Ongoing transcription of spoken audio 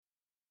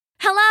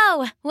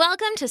Hello!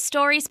 Welcome to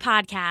Stories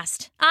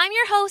Podcast. I'm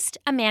your host,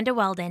 Amanda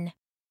Weldon.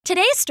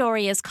 Today's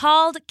story is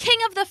called King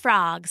of the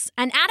Frogs,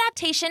 an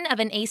adaptation of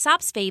an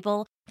Aesop's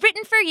fable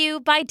written for you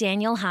by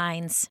Daniel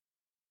Hines.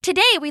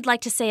 Today, we'd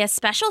like to say a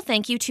special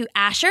thank you to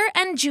Asher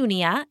and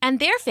Junia and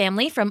their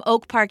family from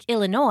Oak Park,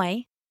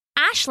 Illinois,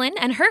 Ashlyn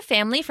and her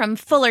family from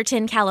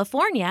Fullerton,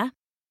 California,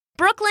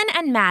 Brooklyn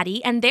and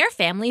Maddie and their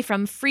family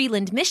from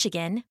Freeland,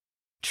 Michigan,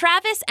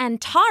 Travis and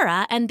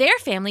Tara and their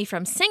family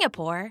from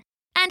Singapore,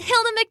 and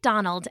Hilda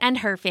McDonald and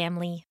her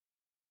family.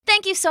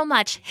 Thank you so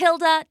much,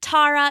 Hilda,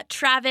 Tara,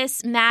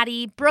 Travis,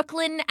 Maddie,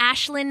 Brooklyn,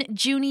 Ashlyn,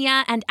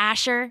 Junia, and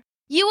Asher.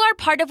 You are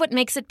part of what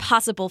makes it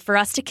possible for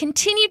us to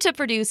continue to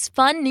produce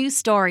fun new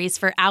stories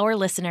for our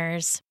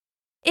listeners.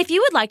 If you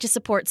would like to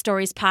support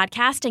Stories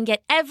Podcast and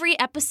get every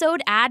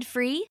episode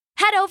ad-free,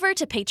 head over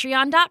to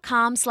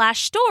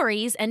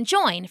patreon.com/stories and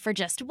join for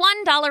just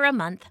 $1 a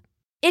month.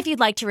 If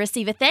you'd like to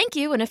receive a thank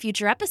you in a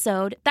future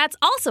episode, that's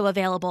also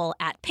available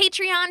at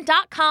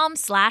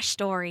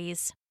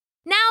patreon.com/stories.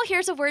 Now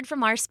here's a word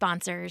from our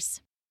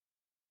sponsors.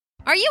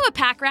 Are you a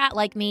pack rat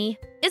like me?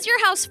 Is your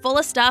house full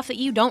of stuff that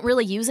you don't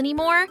really use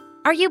anymore?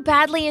 Are you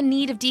badly in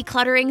need of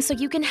decluttering so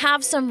you can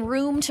have some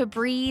room to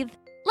breathe?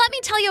 Let me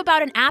tell you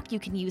about an app you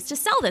can use to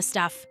sell this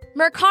stuff.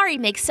 Mercari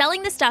makes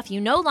selling the stuff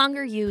you no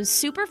longer use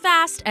super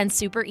fast and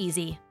super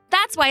easy.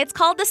 That's why it's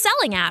called the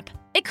Selling app.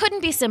 It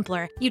couldn't be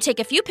simpler. You take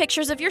a few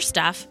pictures of your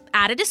stuff,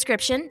 add a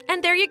description,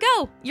 and there you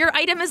go. Your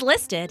item is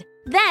listed.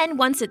 Then,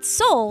 once it's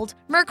sold,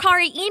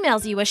 Mercari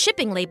emails you a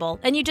shipping label,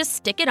 and you just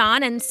stick it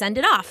on and send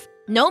it off.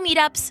 No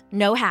meetups,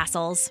 no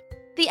hassles.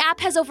 The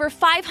app has over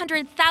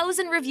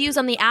 500,000 reviews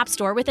on the App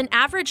Store with an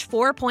average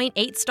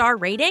 4.8-star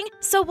rating,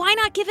 so why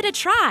not give it a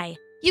try?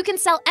 You can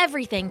sell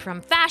everything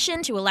from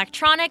fashion to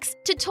electronics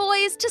to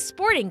toys to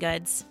sporting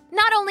goods.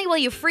 Not only will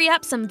you free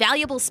up some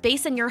valuable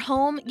space in your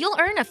home, you'll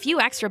earn a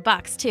few extra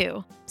bucks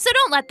too. So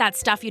don't let that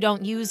stuff you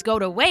don't use go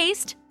to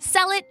waste.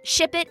 Sell it,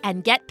 ship it,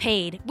 and get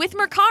paid with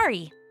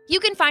Mercari. You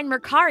can find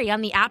Mercari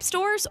on the app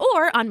stores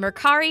or on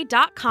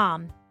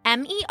Mercari.com.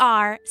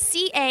 Mercari,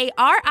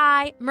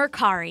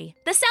 Mercari,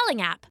 the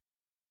Selling app.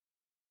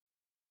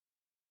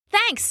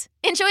 Thanks.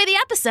 Enjoy the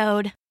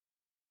episode.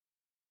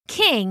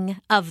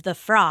 King of the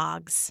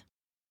Frogs.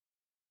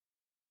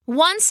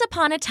 Once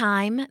upon a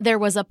time, there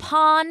was a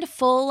pond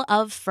full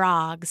of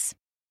frogs.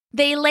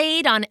 They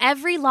laid on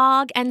every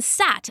log and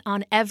sat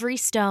on every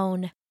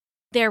stone.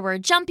 There were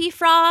jumpy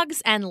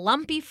frogs and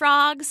lumpy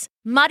frogs,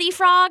 muddy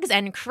frogs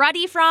and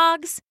cruddy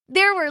frogs.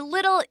 There were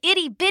little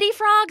itty-bitty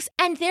frogs,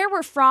 and there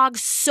were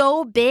frogs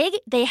so big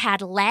they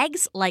had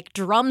legs like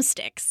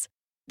drumsticks.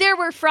 There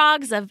were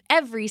frogs of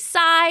every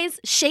size,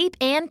 shape,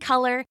 and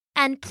color,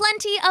 and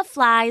plenty of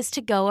flies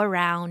to go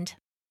around.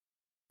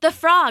 The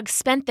frogs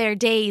spent their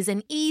days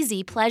in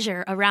easy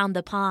pleasure around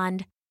the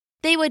pond.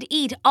 They would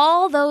eat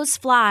all those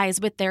flies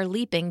with their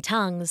leaping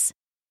tongues.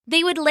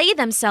 They would lay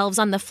themselves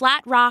on the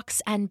flat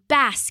rocks and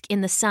bask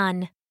in the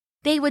sun.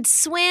 They would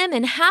swim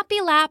in happy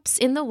laps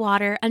in the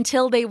water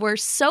until they were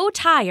so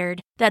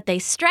tired that they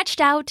stretched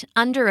out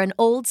under an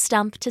old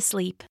stump to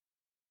sleep.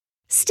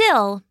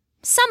 Still,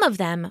 some of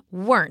them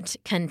weren't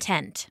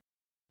content.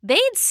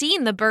 They'd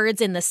seen the birds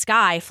in the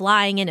sky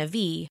flying in a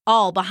V,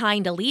 all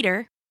behind a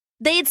leader.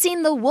 They'd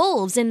seen the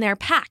wolves in their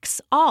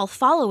packs, all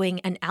following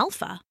an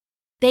alpha.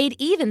 They'd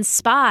even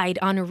spied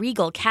on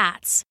regal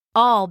cats,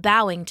 all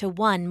bowing to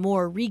one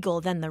more regal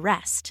than the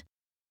rest.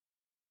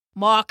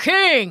 "My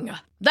king!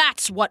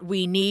 That's what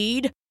we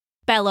need!"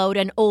 bellowed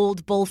an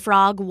old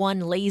bullfrog one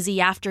lazy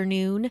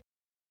afternoon.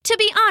 To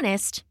be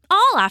honest,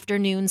 all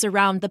afternoons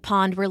around the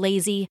pond were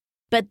lazy,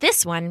 but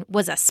this one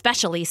was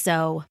especially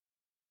so.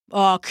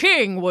 "A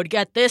king would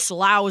get this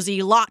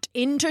lousy lot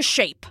into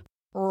shape.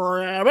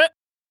 Rabbit!"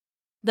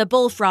 The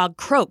bullfrog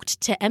croaked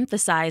to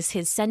emphasize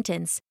his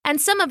sentence, and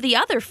some of the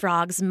other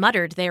frogs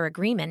muttered their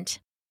agreement.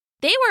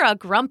 They were a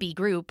grumpy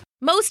group,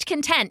 most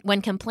content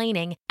when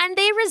complaining, and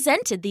they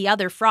resented the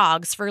other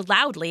frogs for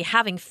loudly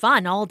having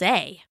fun all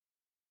day.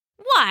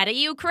 "What, are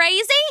you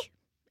crazy?"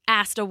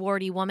 asked a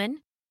warty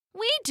woman.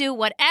 "We do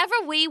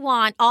whatever we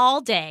want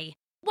all day.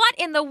 What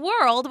in the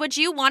world would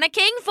you want a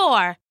king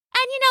for?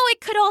 And it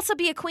could also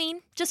be a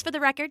queen, just for the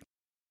record."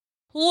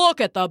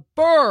 "Look at the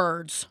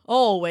birds,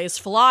 always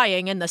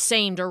flying in the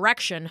same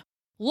direction.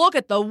 Look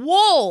at the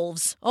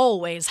wolves,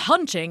 always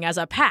hunting as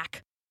a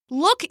pack.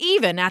 Look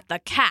even at the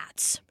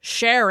cats,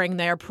 sharing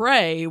their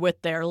prey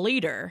with their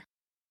leader.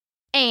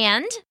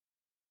 And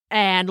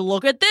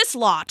look at this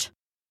lot."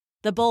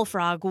 The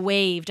bullfrog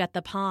waved at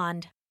the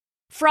pond.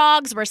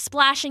 Frogs were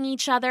splashing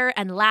each other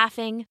and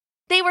laughing.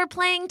 They were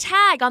playing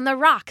tag on the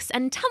rocks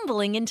and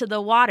tumbling into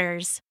the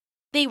waters.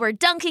 They were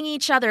dunking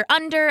each other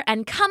under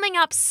and coming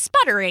up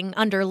sputtering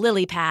under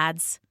lily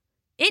pads.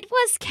 It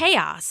was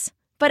chaos,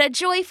 but a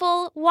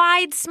joyful,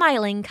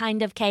 wide-smiling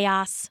kind of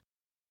chaos.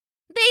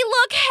 "They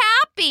look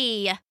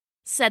happy,"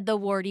 said the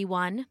warty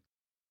one.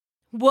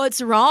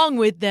 "What's wrong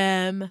with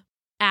them?"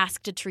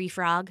 asked a tree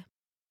frog.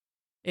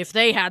 "If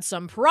they had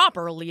some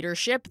proper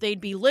leadership, they'd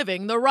be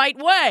living the right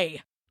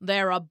way.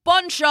 They're a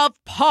bunch of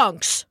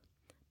punks,"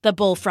 the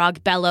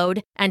bullfrog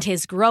bellowed, and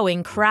his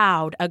growing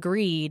crowd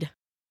agreed.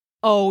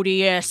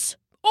 Odious.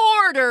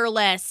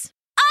 Orderless.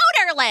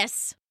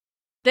 Odorless.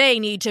 They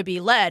need to be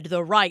led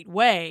the right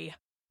way,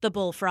 the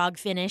bullfrog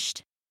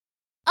finished.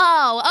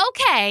 Oh,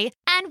 okay.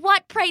 And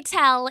what, pray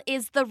tell,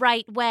 is the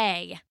right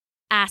way?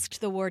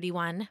 Asked the warty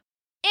one.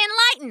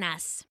 Enlighten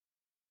us.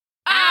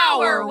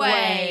 Our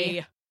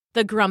way,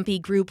 the grumpy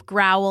group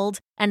growled,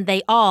 and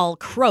they all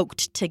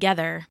croaked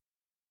together.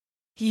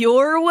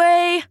 Your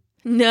way?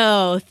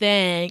 No,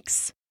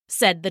 thanks,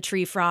 said the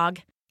tree frog.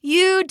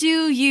 You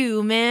do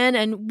you, man,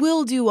 and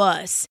we'll do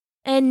us.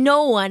 And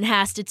no one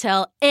has to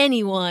tell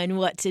anyone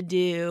what to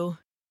do.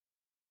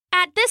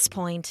 At this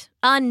point,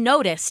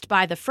 unnoticed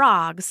by the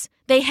frogs,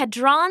 they had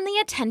drawn the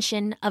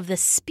attention of the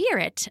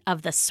spirit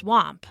of the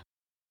swamp.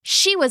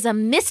 She was a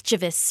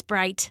mischievous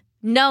sprite,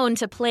 known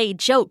to play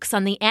jokes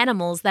on the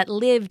animals that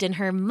lived in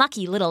her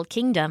mucky little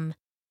kingdom.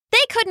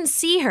 They couldn't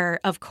see her,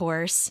 of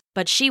course,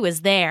 but she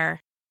was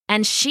there,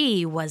 and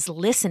she was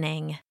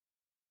listening.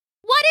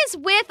 What is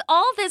with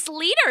all this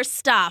leader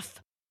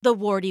stuff? The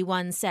warty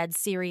one said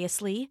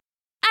seriously.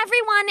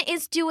 Everyone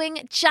is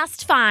doing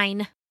just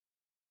fine.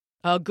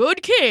 A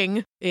good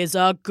king is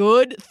a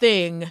good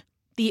thing,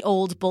 the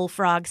old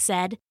bullfrog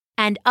said,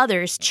 and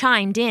others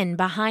chimed in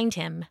behind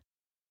him.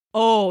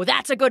 Oh,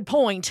 that's a good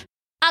point.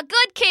 A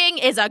good king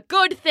is a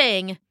good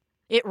thing.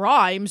 It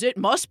rhymes, it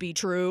must be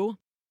true.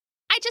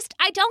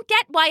 I don't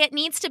get why it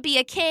needs to be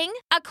a king.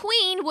 A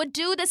queen would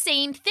do the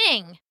same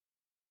thing.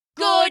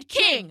 Good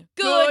king,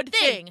 good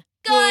thing.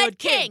 Good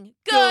king,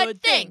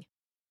 good thing.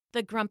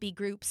 The grumpy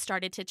group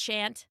started to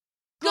chant.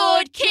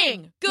 Good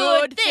king,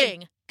 good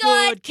thing.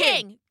 Good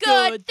king,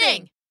 good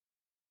thing.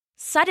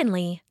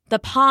 Suddenly, the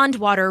pond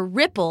water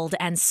rippled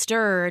and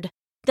stirred.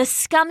 The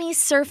scummy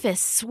surface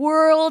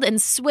swirled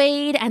and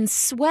swayed and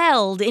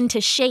swelled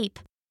into shape.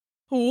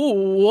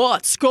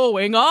 What's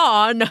going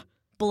on?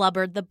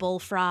 Blubbered the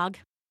bullfrog.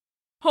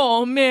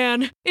 Oh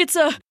man, it's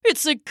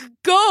a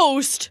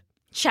ghost,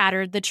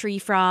 chattered the tree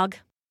frog.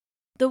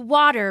 The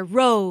water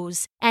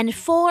rose and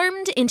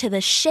formed into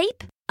the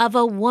shape of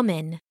a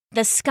woman,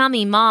 the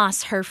scummy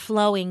moss her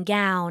flowing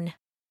gown.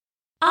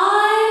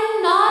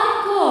 I'm not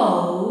a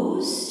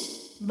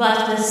ghost,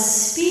 but the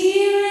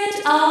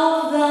spirit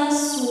of the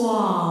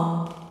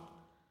swamp.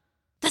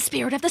 The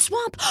spirit of the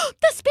swamp!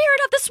 The spirit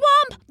of the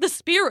swamp! The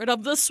spirit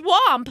of the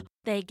swamp!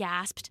 They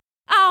gasped.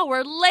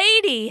 Our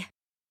Lady!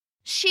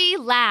 She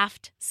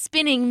laughed,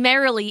 spinning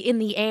merrily in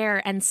the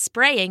air and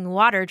spraying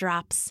water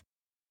drops.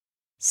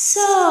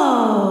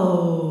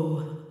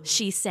 So,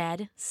 she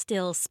said,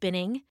 still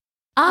spinning,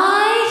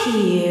 I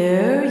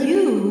hear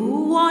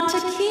you want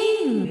a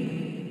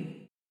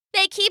king.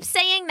 They keep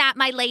saying that,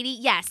 my lady,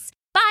 yes,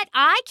 but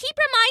I keep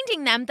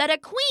reminding them that a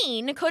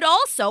queen could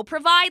also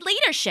provide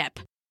leadership,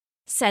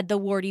 said the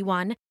warty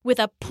one, with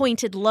a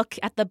pointed look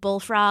at the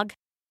bullfrog.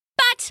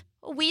 But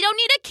we don't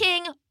need a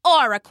king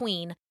or a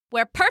queen.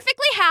 We're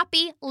perfectly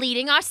happy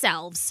leading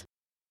ourselves.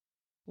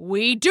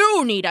 We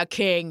do need a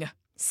king,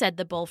 said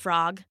the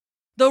bullfrog.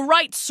 The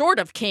right sort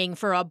of king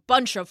for a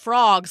bunch of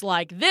frogs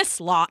like this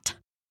lot.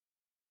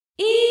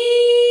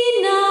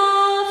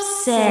 Enough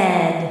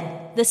said.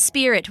 The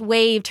spirit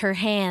waved her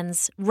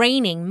hands,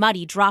 raining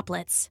muddy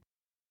droplets.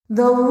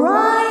 The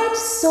right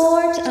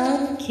sort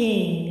of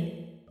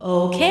king.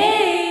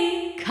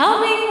 Okay,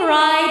 coming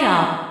right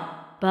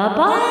up.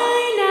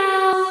 Bye-bye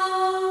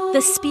now.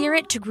 The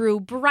spirit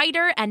grew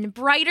brighter and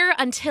brighter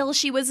until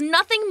she was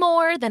nothing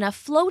more than a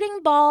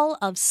floating ball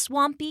of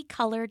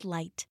swampy-colored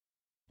light.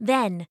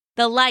 Then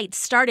the light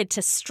started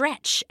to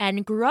stretch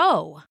and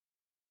grow.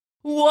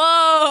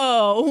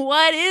 Whoa!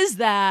 What is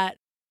that?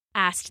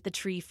 Asked the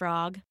tree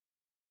frog.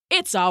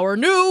 It's our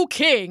new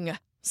king,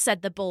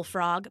 said the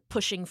bullfrog,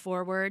 pushing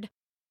forward.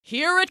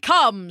 Here it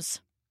comes!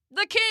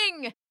 The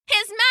king!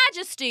 His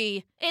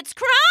Majesty! It's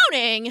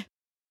crowning!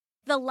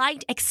 The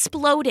light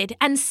exploded,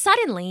 and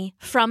suddenly,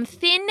 from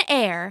thin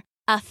air,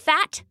 a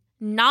fat,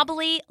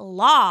 knobbly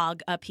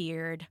log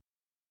appeared.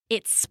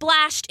 It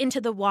splashed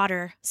into the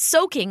water,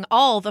 soaking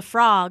all the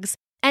frogs,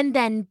 and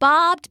then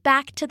bobbed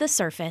back to the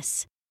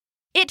surface.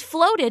 It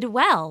floated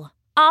well,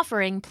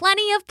 offering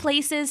plenty of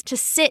places to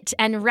sit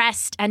and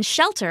rest and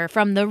shelter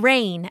from the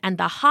rain and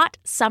the hot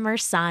summer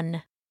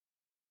sun.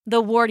 The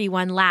warty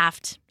one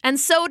laughed, and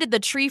so did the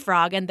tree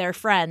frog and their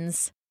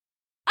friends.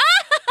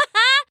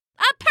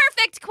 A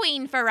perfect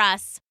queen for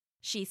us,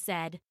 she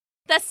said.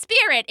 The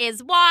spirit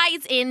is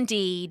wise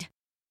indeed.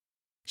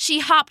 She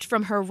hopped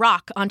from her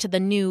rock onto the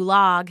new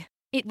log.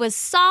 It was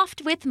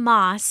soft with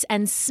moss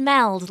and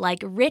smelled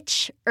like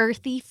rich,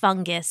 earthy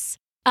fungus.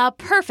 A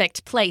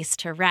perfect place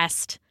to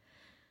rest.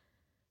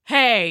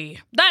 Hey,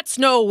 that's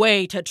no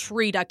way to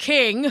treat a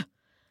king,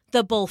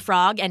 the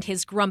bullfrog and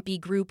his grumpy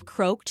group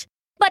croaked,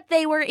 but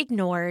they were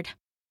ignored.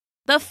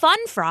 The fun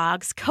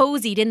frogs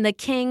cozied in the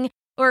king,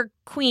 or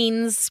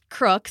queen's,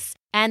 crooks,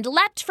 and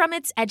leapt from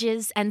its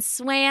edges and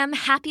swam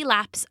happy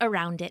laps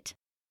around it.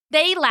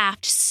 They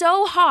laughed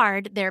so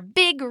hard their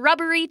big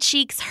rubbery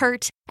cheeks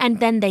hurt,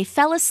 and then they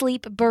fell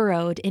asleep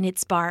burrowed in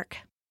its bark.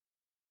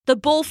 The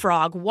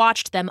bullfrog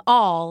watched them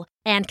all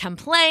and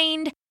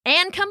complained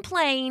and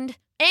complained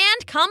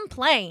and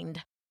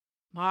complained.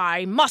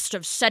 "I must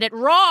have said it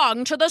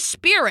wrong to the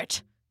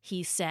spirit,"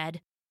 he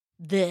said.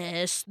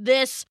 This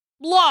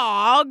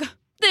log,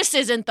 this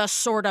isn't the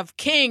sort of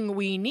king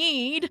we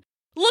need.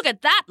 Look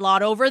at that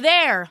lot over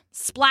there,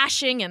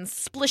 splashing and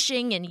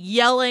splishing and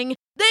yelling.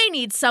 They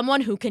need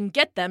someone who can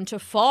get them to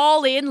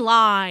fall in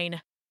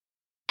line.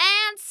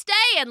 And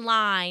stay in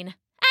line.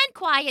 And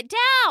quiet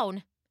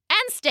down.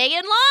 And stay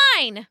in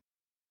line.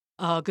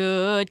 A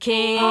good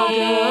king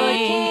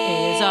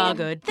is a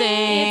good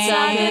thing. It's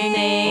a good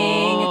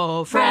thing.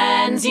 Oh,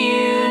 friends,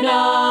 you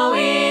know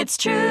it's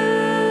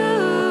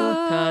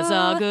true. 'Cause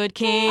a good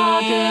king will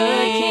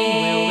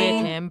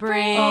with him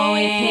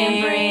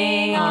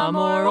bring a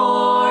more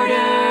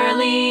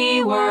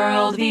orderly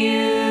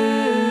worldview.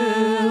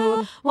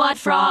 What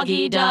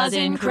Froggy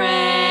doesn't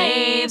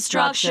crave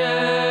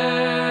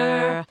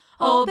structure.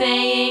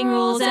 Obeying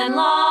rules and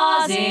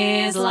laws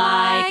is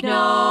like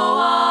no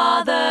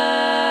other.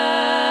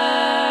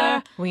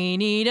 We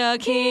need a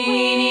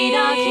king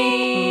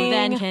who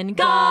then can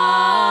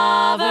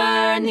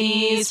govern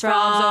these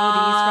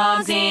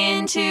frogs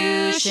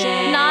into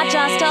shape. Not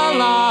just a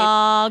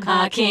log.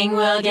 A king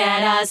will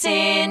get us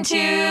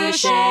into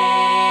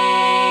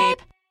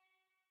shape.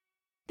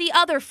 The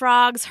other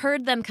frogs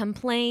heard them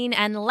complain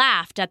and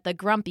laughed at the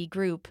grumpy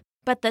group,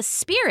 but the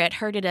spirit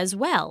heard it as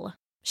well.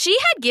 She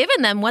had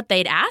given them what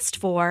they'd asked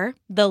for,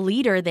 the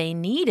leader they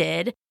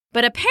needed,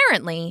 but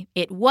apparently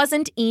it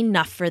wasn't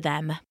enough for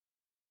them.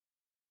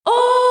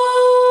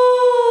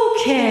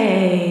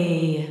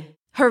 Okay,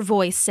 her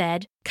voice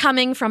said,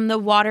 coming from the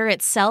water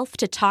itself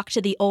to talk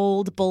to the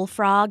old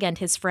bullfrog and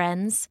his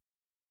friends.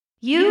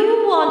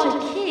 You want a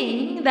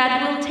king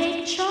that will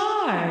take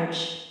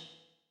charge.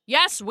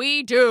 Yes,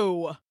 we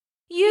do.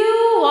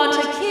 You want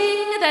a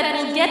king that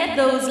will get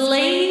those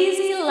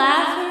lazy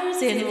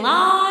laughers in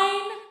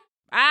line.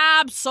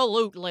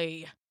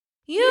 Absolutely.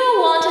 You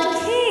want a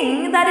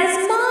king that is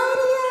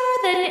mightier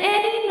than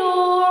any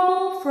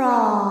normal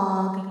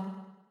frog.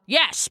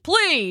 Yes,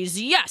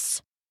 please,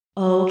 yes.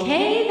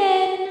 Okay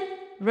then.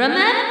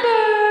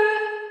 Remember,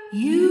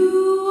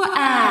 you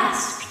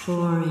asked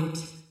for it.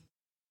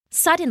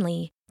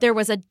 Suddenly, there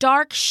was a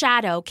dark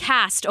shadow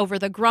cast over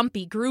the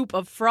grumpy group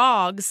of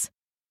frogs.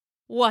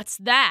 What's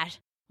that?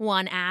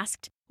 One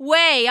asked,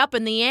 way up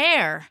in the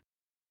air.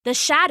 The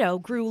shadow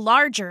grew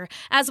larger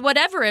as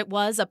whatever it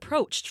was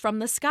approached from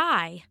the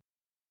sky.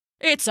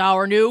 It's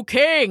our new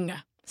king,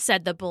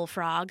 said the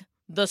bullfrog.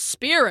 The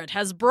spirit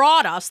has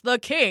brought us the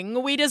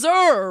king we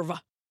deserve.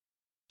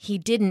 He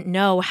didn't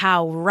know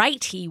how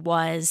right he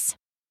was.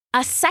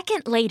 A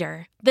second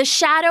later, the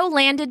shadow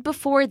landed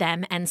before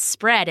them and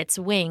spread its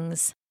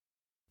wings.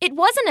 It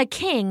wasn't a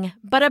king,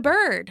 but a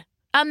bird,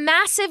 a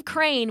massive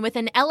crane with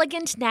an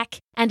elegant neck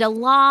and a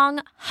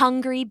long,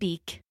 hungry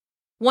beak.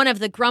 One of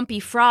the grumpy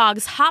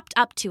frogs hopped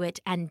up to it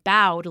and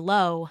bowed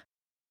low.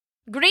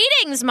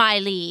 "Greetings, my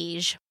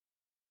liege."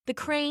 The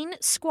crane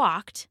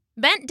squawked,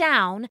 bent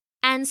down,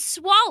 and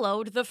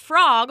swallowed the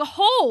frog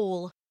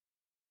whole.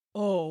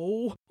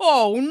 Oh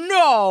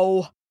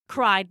no!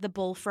 cried the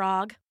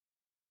bullfrog.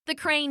 The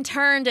crane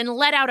turned and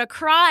let out a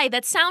cry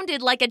that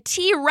sounded like a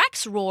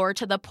T-Rex roar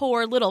to the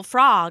poor little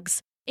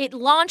frogs. It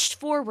launched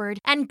forward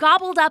and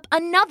gobbled up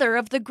another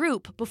of the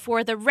group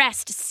before the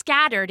rest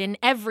scattered in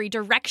every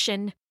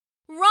direction.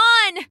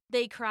 "Run!"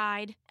 they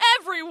cried.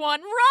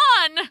 "Everyone,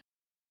 run!"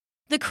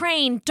 The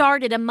crane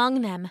darted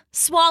among them,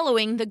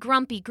 swallowing the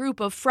grumpy group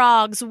of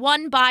frogs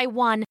one by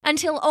one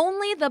until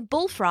only the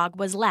bullfrog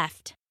was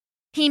left.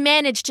 He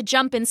managed to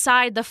jump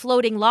inside the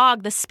floating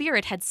log the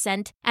spirit had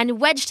sent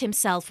and wedged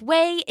himself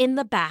way in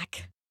the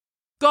back.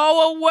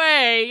 "Go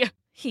away!"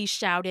 he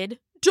shouted.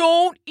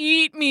 "Don't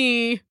eat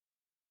me!"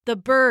 The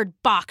bird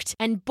balked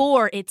and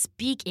bore its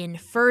beak in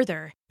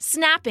further,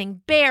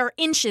 snapping bare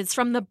inches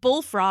from the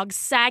bullfrog's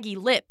saggy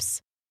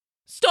lips.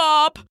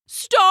 "Stop!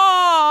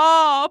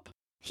 Stop!"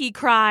 he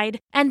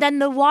cried, and then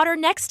the water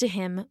next to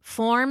him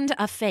formed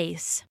a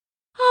face.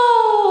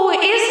 "Oh,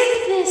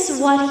 isn't this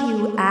what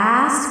you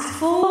asked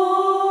for?"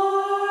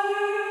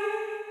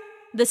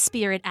 the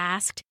spirit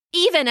asked,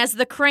 even as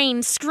the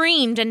crane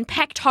screamed and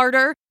pecked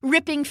harder,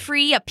 ripping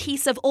free a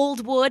piece of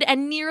old wood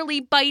and nearly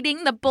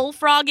biting the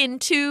bullfrog in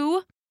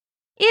two.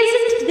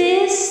 "Isn't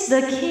this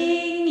the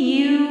king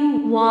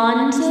you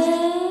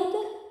wanted?"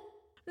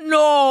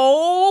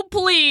 "No,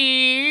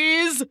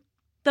 please!"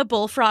 the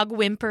bullfrog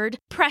whimpered,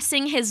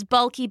 pressing his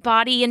bulky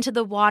body into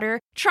the water,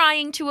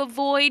 trying to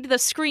avoid the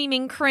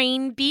screaming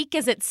crane beak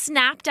as it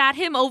snapped at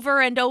him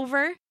over and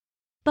over.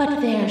 "But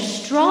they're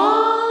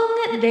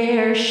strong,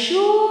 they're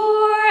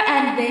sure,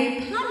 and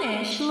they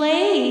punish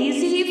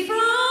lazy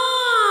frogs."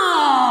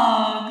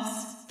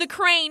 The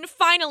crane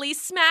finally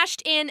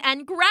smashed in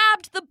and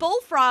grabbed the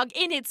bullfrog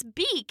in its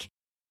beak.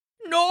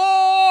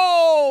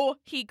 "No!"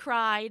 he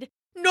cried.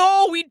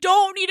 "No, we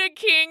don't need a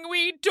king!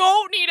 We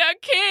don't need a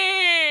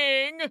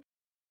king!"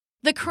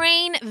 The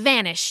crane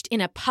vanished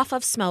in a puff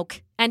of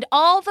smoke, and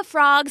all the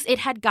frogs it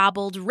had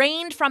gobbled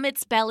rained from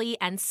its belly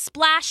and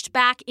splashed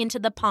back into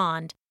the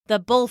pond, the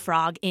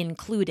bullfrog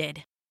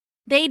included.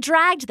 They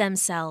dragged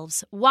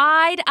themselves,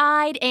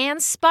 wide-eyed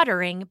and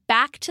sputtering,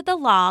 back to the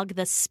log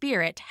the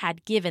spirit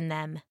had given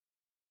them.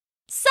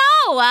 "So,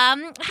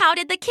 how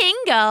did the king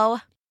go?"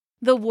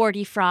 the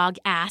warty frog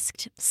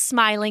asked,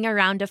 smiling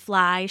around a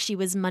fly she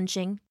was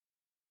munching.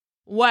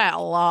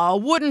 "Well,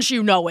 wouldn't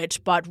you know it,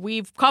 but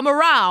we've come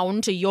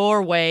around to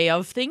your way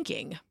of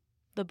thinking,"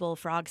 the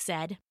bullfrog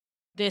said.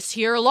 "This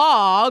here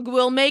log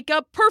will make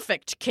a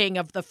perfect king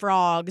of the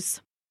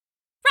frogs."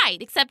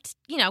 "Right, except,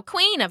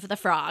 queen of the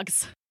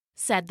frogs,"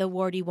 said the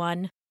warty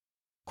one.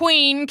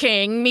 "Queen,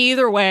 king,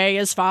 either way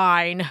is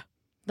fine,"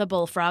 the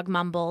bullfrog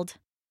mumbled.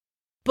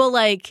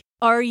 "But,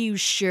 are you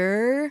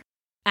sure?"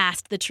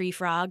 asked the tree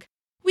frog.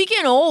 "We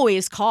can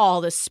always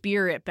call the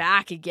spirit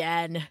back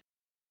again."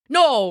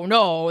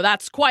 No,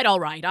 that's quite all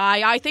right.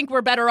 I think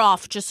we're better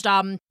off just,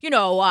 Having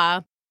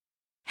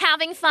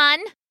fun?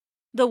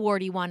 The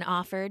warty one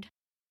offered.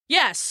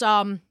 "Yes,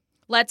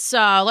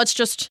 let's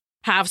just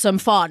have some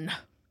fun,"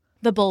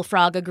 the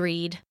bullfrog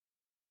agreed.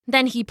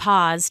 Then he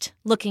paused,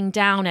 looking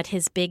down at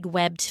his big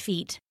webbed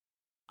feet.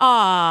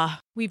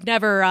 We've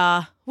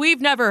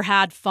never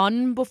had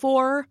fun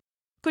before.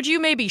 Could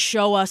you maybe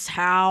show us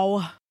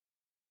how?"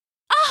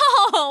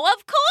 "Oh,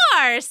 of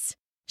course,"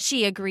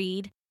 she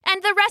agreed.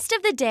 And the rest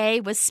of the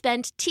day was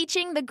spent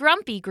teaching the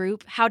Grumpy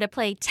group how to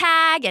play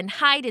tag and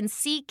hide and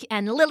seek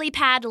and lily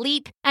pad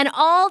leap and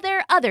all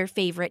their other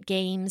favorite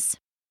games.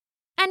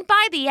 And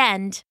by the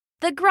end,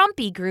 the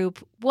Grumpy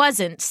group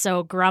wasn't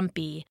so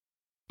grumpy.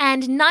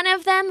 And none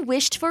of them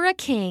wished for a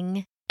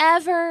king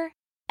ever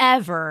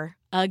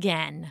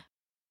again.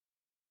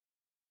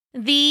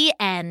 The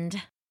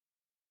end.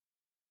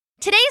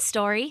 Today's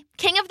story,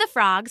 King of the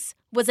Frogs,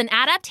 was an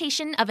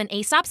adaptation of an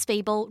Aesop's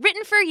fable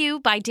written for you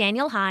by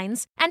Daniel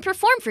Hines and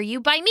performed for you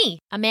by me,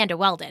 Amanda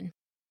Weldon.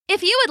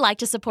 If you would like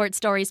to support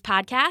Stories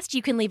Podcast,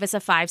 you can leave us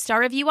a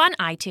 5-star review on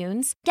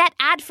iTunes, get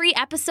ad-free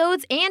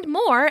episodes and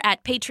more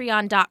at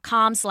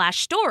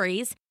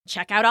patreon.com/stories,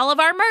 check out all of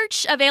our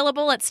merch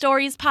available at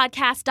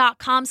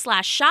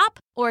storiespodcast.com/shop,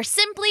 or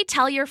simply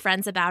tell your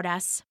friends about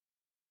us.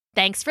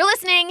 Thanks for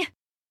listening!